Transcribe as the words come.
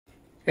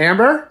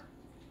Amber?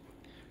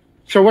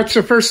 So what's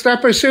the first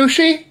step of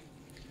sushi?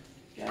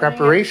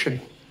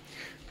 Preparation.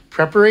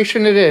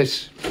 Preparation it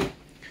is.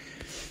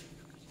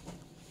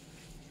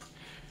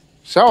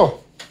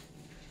 So,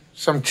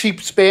 some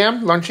cheap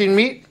Spam, luncheon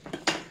meat,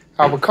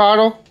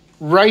 avocado,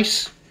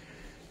 rice,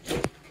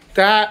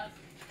 that.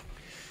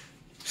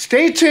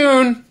 Stay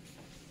tuned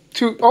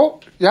to,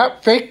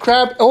 fake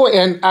crab. Oh,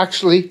 and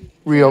actually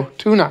real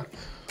tuna.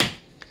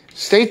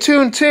 Stay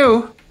tuned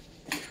to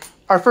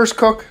our first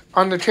cook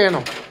on the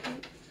channel.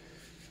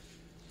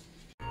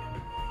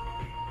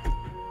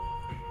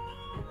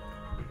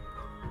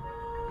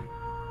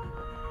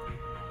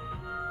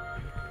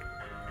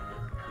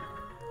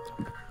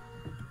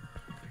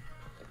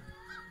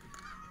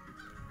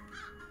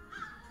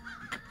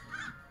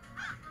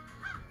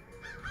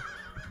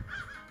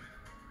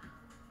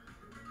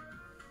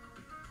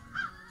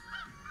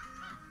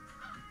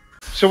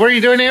 So what are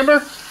you doing,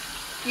 Amber?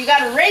 You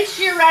gotta rinse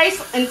your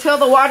rice until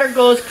the water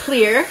goes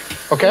clear.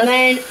 Okay. And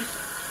then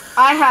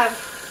I have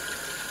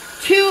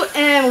 2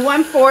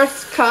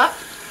 1/4 cup.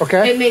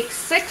 Okay. It makes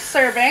 6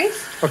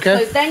 servings.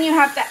 Okay. So then you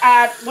have to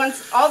add,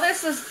 once all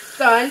this is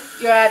done,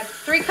 you add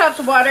 3 cups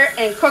of water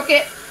and cook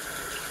it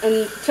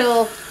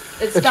until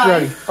it's done.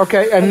 Ready.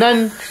 Okay, and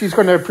then she's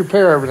going to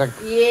prepare everything.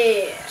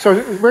 Yeah.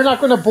 So we're not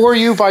going to bore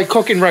you by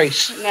cooking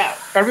rice. No.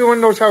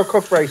 Everyone knows how to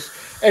cook rice.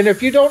 And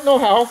if you don't know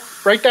how,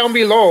 write down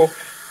below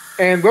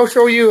and we'll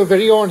show you a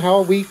video on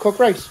how we cook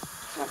rice.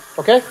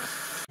 Okay?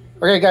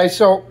 Okay, guys,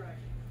 so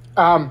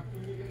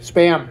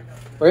Spam.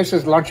 Well, this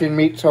is luncheon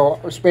meat, so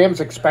Spam's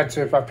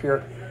expensive up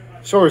here.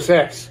 So is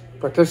this,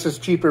 but this is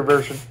cheaper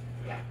version.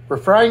 We're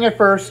frying it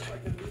first.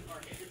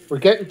 We're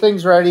getting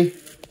things ready.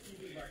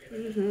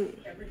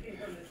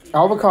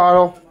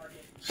 Avocado,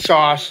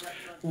 sauce,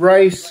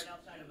 rice.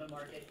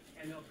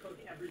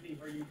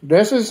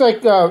 This is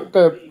like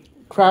the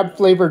crab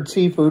flavored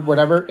seafood,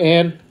 whatever,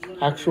 and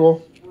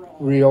actual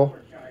real.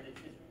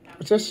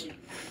 What's this?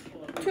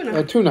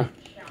 Tuna. Tuna.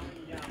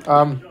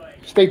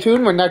 Stay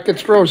tuned when that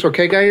gets froze,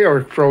 okay, guys?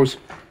 Or froze.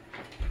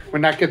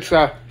 When that gets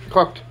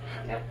cooked.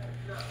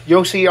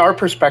 You'll see our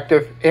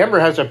perspective. Amber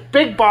has a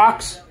big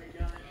box.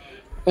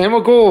 And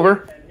we'll go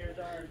over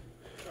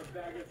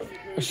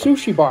a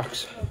sushi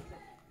box.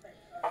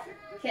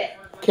 Okay.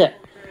 Okay.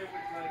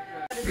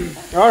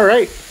 All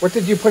right. What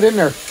did you put in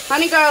there?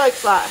 Honey garlic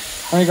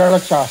sauce. Honey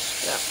garlic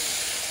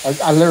sauce. Yeah.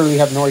 I literally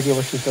have no idea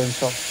what she's doing.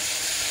 So,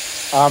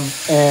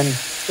 and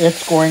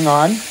it's going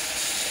on.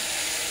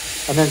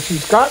 And then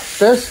she's got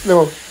this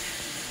little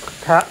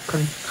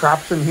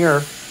contraption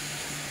here.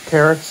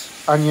 Carrots,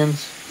 onions,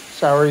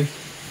 celery.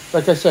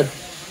 Like I said,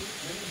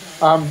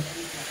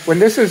 when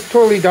this is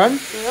totally done,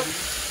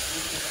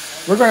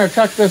 we're going to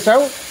check this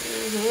out.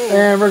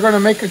 And we're going to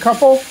make a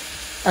couple.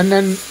 And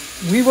then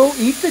we will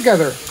eat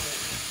together.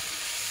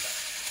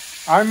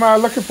 I'm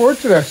looking forward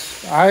to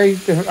this. I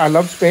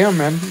love Spam,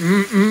 man.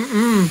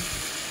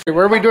 Okay,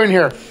 what are we doing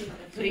here?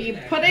 So you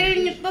put it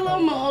in the little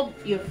mold,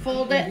 you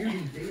fold it,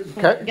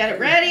 Okay. get it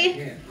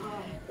ready.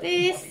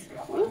 This,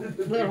 a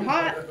little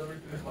hot.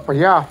 Oh,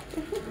 yeah.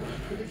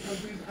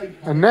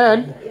 And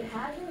then,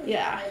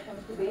 Yeah.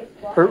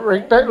 put it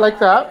right there like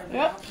that.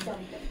 Yep.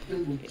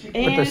 Put the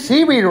And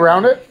seaweed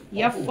around it.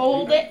 you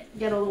fold it,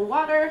 get a little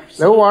water.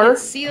 Little water. It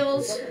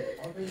seals.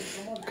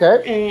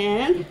 Okay.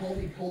 And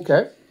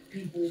Okay.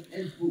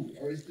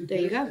 there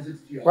you go.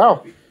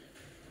 Wow.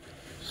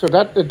 So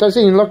that, it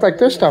doesn't even look like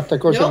this stuff that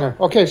goes in Nope. there.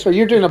 Okay, so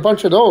you're doing a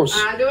bunch of those.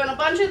 I'm doing a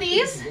bunch of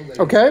these.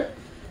 Okay.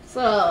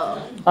 So.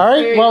 All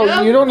right. there Well,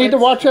 go. you don't need to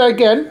watch it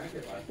again.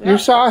 You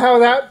saw how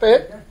that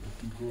bit.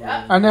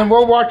 Yep. And then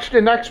we'll watch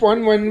the next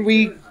one when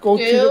we go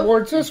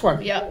towards this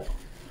one. Yep.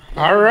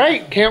 All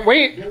right. Can't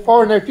wait.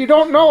 Oh, and if you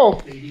don't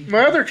know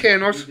my other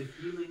channels,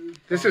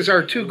 this is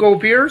our to-go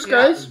beers,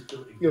 guys.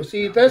 You'll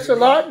see this a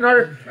lot in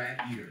our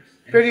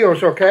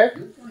videos, okay?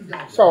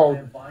 So,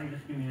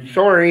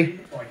 sorry.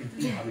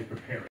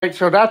 Right,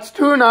 so that's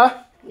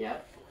tuna.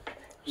 Yep.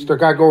 Still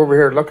gotta go over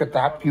here. Look at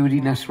that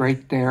beautiness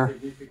right there.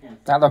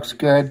 That looks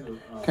good.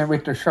 Can't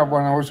wait to shove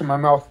one of those in my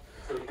mouth.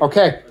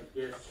 Okay.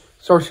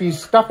 So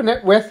she's stuffing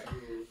it with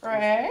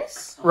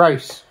Rice.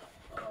 rice.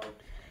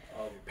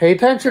 Pay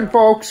attention,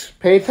 folks.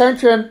 Pay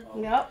attention.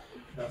 Yep.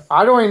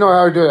 I don't even know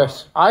how to do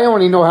this. I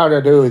only know how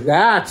to do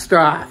that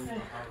stuff.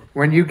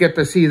 When you get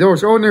to see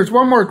those. Oh, and there's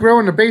one more grill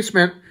in the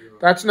basement.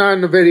 That's not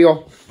in the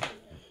video.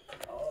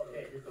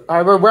 I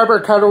have a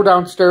Weber kettle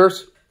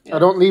downstairs. I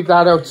don't leave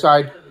that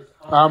outside.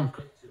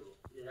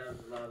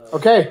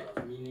 Okay.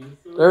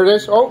 There it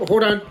is. Oh,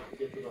 hold on.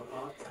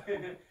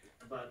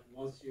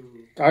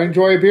 I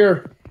enjoy a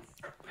beer.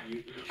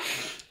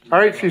 All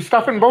right, she's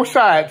stuffing both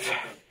sides.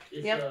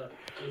 Yep.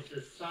 It's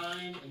a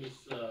sign and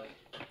it's a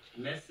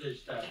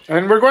message that.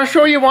 And we're going to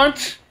show you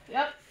once.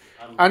 Yep.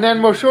 And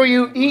then we'll show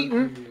you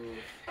eating.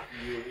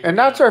 And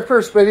that's our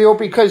first video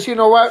because you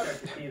know what?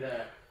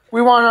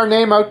 We want our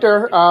name out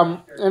there.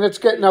 And it's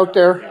getting out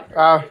there.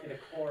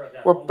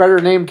 What better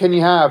name can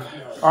you have?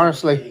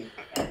 Honestly.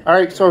 All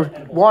right, so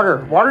water.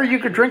 Water you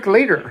could drink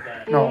later.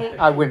 No,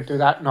 I wouldn't do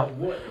that. No.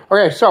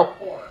 Okay, so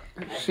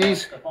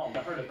she's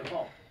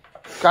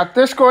Got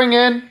this going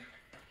in.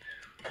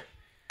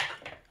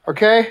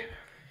 Okay.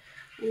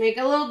 Make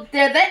a little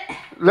divot.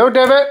 Little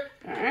divot.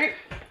 All right.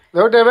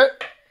 Little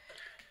divot.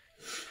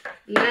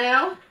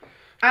 Now,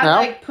 I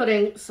like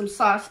putting some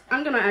sauce.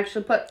 I'm going to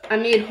actually I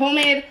made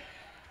homemade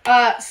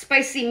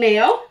spicy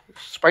mayo.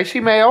 Spicy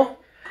mayo.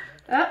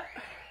 Up.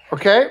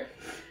 Okay.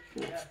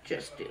 Let's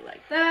just do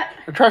like that.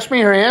 And trust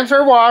me, her hands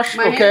are washed.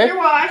 My hands are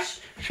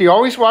washed. She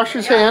always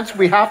washes hands.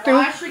 We have to.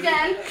 Wash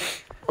again.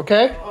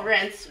 Okay. Oh,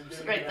 rinse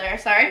right there.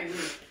 Sorry.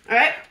 All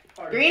right.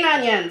 Green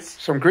onions.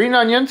 Some green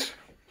onions.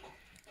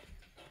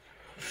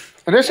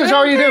 And this is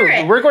all you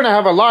do. We're going to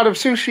have a lot of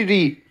sushi to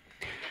eat.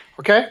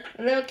 Okay?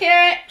 A little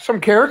carrot. Some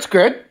carrots,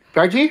 good.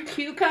 Veggie.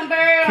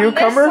 Cucumber.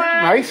 Cucumber.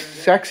 Nice,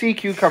 sexy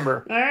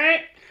cucumber. All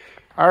right.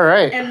 All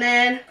right. And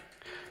then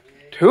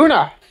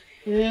tuna.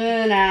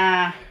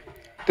 Tuna.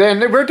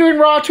 Then we're doing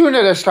raw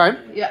tuna this time.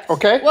 Yes.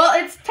 Okay. Well,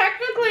 it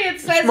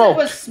says smoked.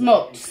 It was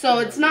smoked, so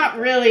it's not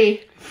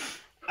really.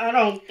 I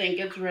don't think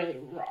it's really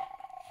raw.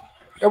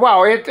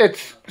 Well,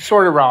 it's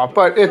sort of raw,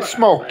 but it's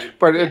smoked.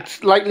 But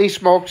it's lightly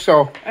smoked, so.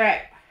 All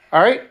right.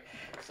 All right.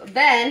 So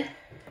then,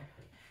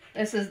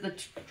 this is the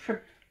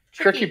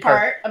tricky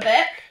part a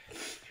bit,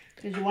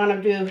 because you want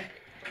to do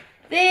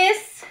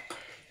this.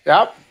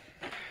 Yep.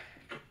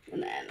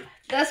 And then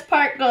this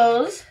part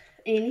goes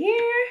in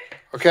here.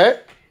 Okay.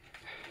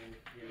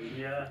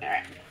 Yeah. All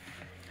right.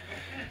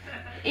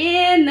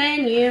 And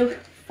then you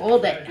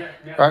fold it.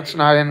 That's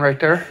not in right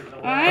there.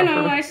 I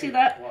know, I see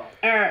that.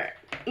 All right.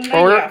 And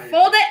then you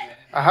fold it.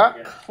 Uh-huh.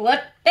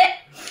 Clip it.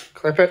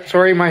 Clip it.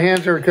 Sorry, my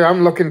hands are, because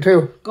I'm looking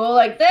too. Go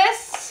like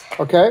this.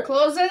 Okay.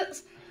 Close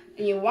it.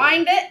 And you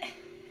wind it.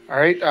 All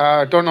right.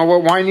 Don't know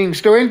what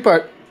winding's doing,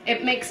 but.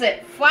 It makes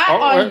it flat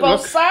on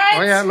both sides.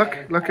 Oh, yeah.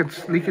 Look,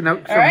 it's leaking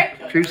out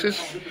some juices.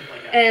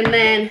 And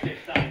then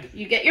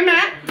you get your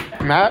mat.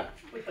 Matt.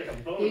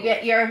 You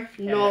get your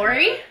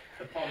nori.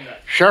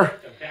 Sure.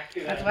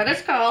 That's what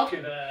it's called.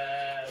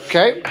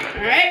 Okay.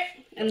 All right.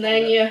 And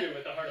then you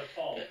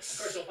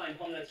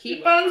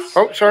keep on.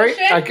 Oh, sorry.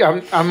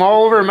 I'm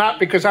all over Matt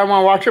because I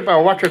want to watch it, but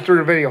I'll watch it through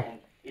the video.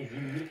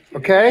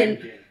 Okay.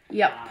 And,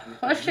 yep.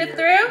 Push it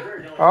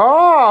through. Oh.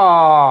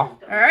 All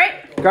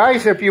right.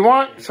 Guys, if you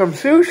want some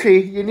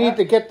sushi, you need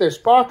to get this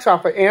box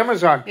off of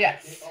Amazon.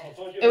 Yes.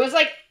 It was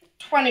like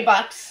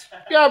 $20.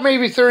 Yeah,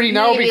 maybe 30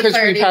 now because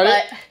 30, we've had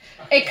it.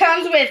 It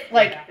comes with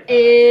like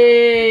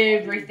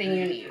everything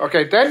you need.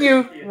 Okay, then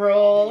you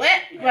roll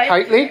it right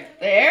tightly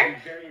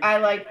there. I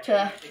like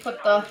to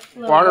put the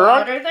little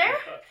water there.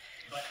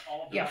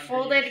 You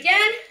fold it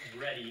again.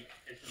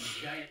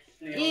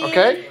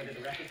 Okay.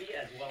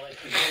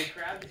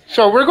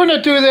 So we're going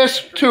to do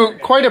this to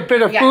quite a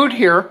bit of food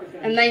here.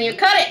 And then you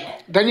cut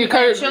it. Then you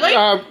cut it.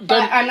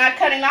 But I'm not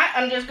cutting that.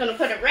 I'm just going to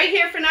put it right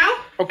here for now.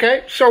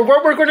 Okay. So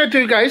what we're going to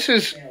do, guys,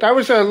 is that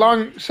was a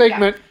long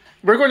segment. Yeah.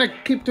 We're going to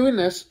keep doing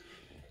this.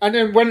 And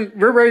then when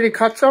we're ready to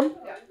cut some,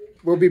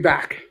 we'll be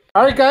back.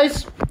 All right,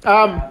 guys.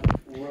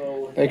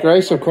 Egg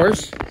rice, of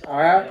course. All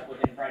right.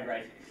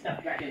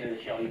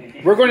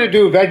 We're going to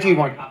do a veggie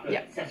one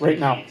right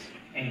now.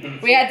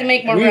 We had to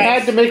make more rice. We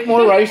had to make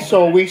more rice,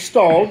 so we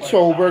stalled.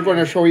 So we're going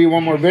to show you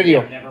one more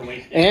video.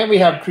 And we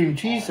have cream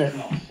cheese in.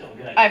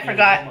 I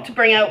forgot to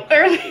bring out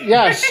earlier.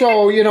 Yeah,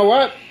 so you know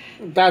what?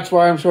 That's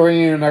why I'm showing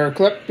you another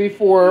clip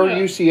before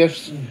you see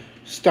us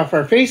stuff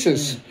our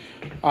faces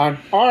on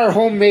our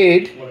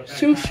homemade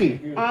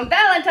sushi. On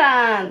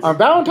Valentine's. On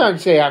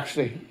Valentine's Day,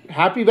 actually.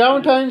 Happy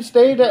Valentine's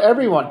Day to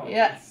everyone.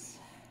 Yes.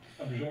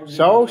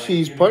 So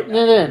she's putting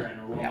it in.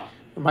 Yeah.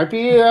 It might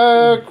be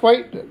a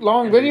quite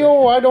long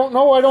video. I don't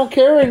know. I don't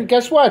care. And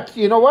guess what?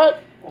 You know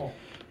what?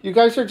 You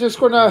guys are just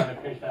going to...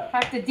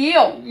 have to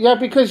deal. Yeah,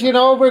 because, you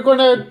know, we're going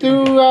to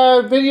do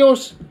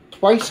videos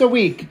twice a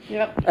week.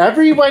 Yep.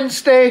 Every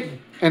Wednesday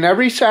and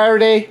every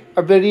Saturday,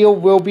 a video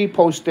will be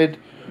posted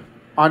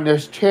on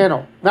this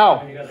channel.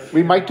 Now,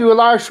 we might do a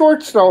lot of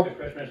shorts, though.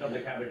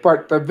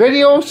 But the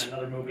videos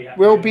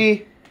will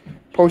be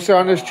posted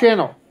on this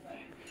channel.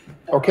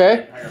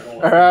 Okay?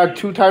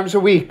 2 times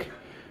a week.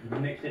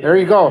 There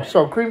you go.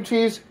 So, cream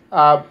cheese.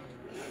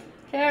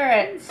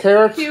 Carrots.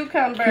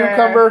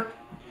 Cucumber.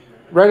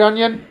 Red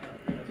onion.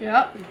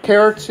 Yep.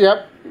 Carrots.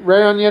 Yep.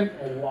 Red onion.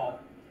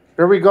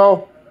 There we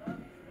go.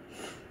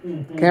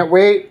 Can't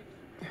wait.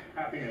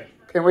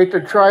 Can't wait to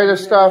try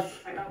this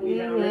stuff.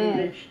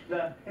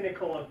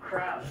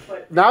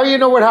 Now you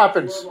know what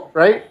happens,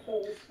 right?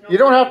 You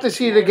don't have to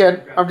see it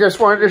again. I'm just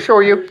wanting to show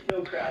you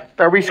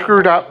that we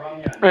screwed up.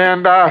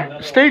 And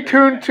stay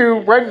tuned to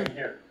when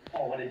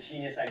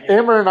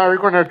Amber and I are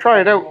going to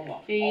try it out.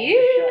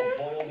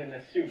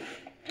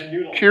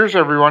 Cheers,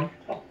 everyone.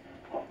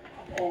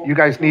 You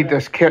guys need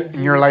this kit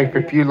in your life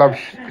if you love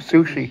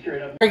sushi.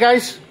 Hey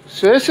guys,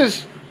 so this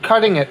is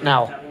cutting it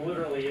now.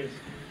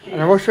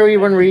 And I will show you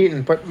when we're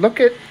eating. But look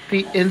at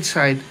the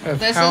inside of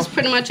this is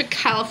pretty much a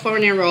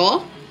California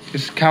roll.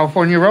 It's a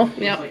California roll?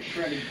 Yep.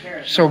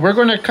 So we're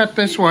going to cut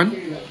this one.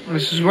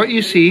 This is what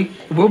you see.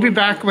 We'll be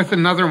back with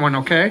another one,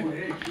 okay?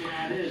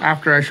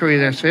 After I show you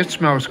this. It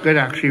smells good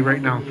actually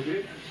right now.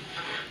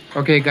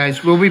 Okay,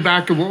 guys, we'll be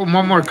back to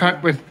one more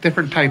cut with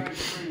different type.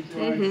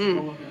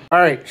 All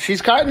right,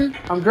 she's cutting.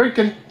 I'm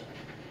drinking.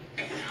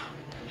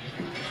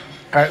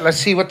 All right, let's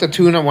see what the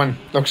tuna one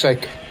looks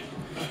like.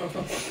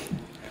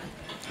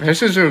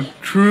 This is a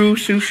true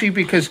sushi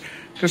because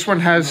this one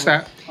has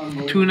that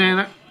tuna in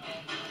it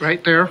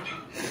right there.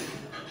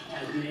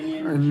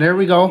 And there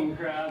we go.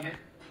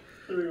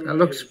 That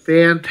looks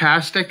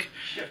fantastic.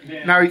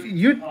 Now,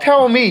 you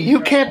tell me, you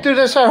can't do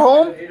this at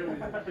home?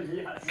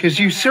 Because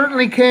you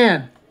certainly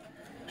can.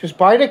 Just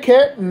buy the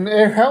kit and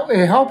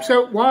it helps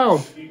out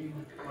wild.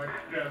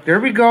 There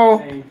we go.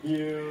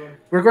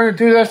 We're going to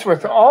do this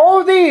with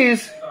all of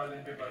these.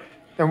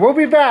 And we'll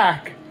be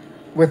back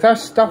with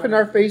us stuffing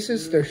our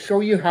faces to show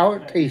you how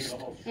it tastes.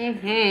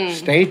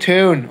 Stay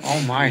tuned.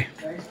 Oh my.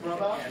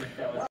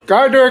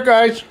 Gotta do it,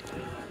 guys.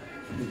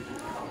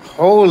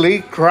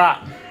 Holy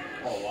crap.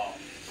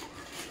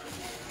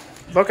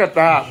 Look at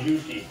that.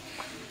 Juicy.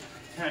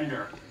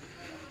 Tender.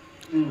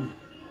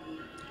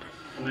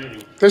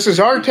 Amazing. This is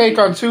our take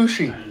on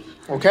sushi.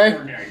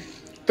 Okay?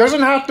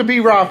 Doesn't have to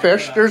be raw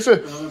fish. There's a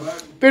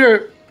bit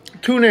of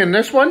tuna in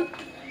this one.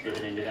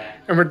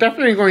 And we're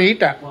definitely going to eat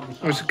that.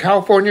 It's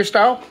California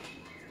style.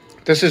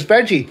 This is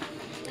veggie.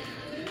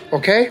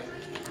 Okay?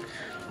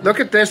 Look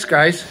at this,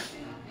 guys.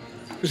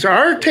 This is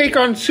our take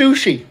on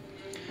sushi.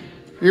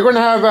 You're going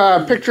to have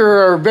a picture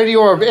or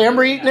video of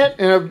Amber eating it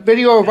and a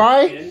video of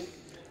I.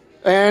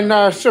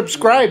 And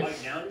subscribe.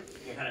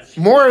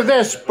 More of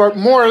this, but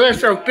more of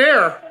this out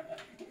there.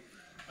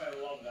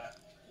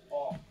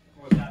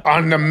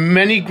 On the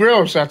many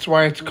grills. That's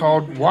why it's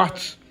called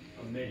Watts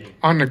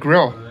on the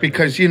grill.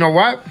 Because you know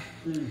what?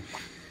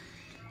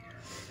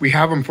 We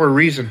have them for a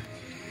reason.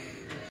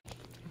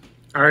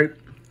 All right.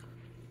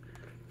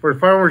 For the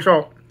final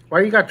result,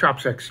 why you got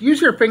chopsticks?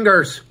 Use your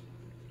fingers.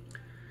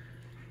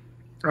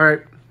 All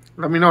right.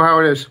 Let me know how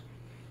it is.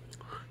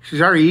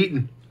 She's already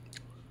eaten.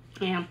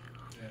 Yeah.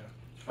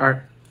 All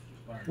right.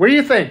 What do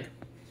you think?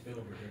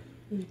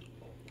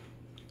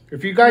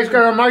 If you guys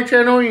got on my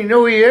channel, you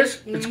know who he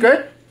is. It's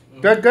good?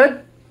 Good,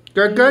 good?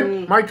 Good,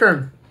 good? My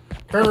turn.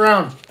 Turn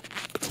around.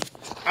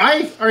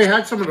 I already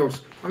had some of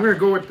those. I'm going to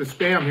go with the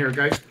Spam here,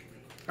 guys.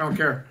 I don't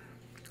care.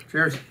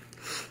 Cheers.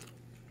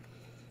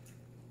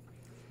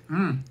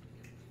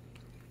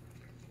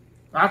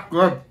 That's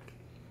good.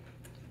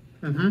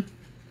 I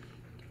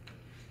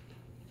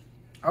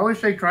always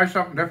say try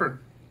something different.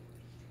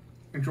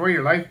 Enjoy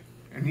your life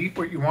and eat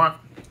what you want.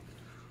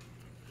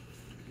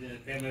 Yeah,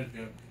 Spam is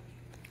good.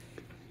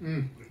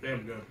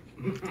 Spam good.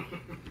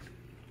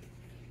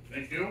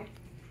 Thank you.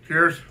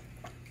 Cheers.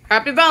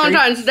 Happy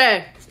Valentine's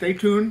Day. Stay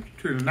tuned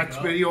to the next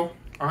video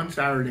on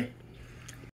Saturday.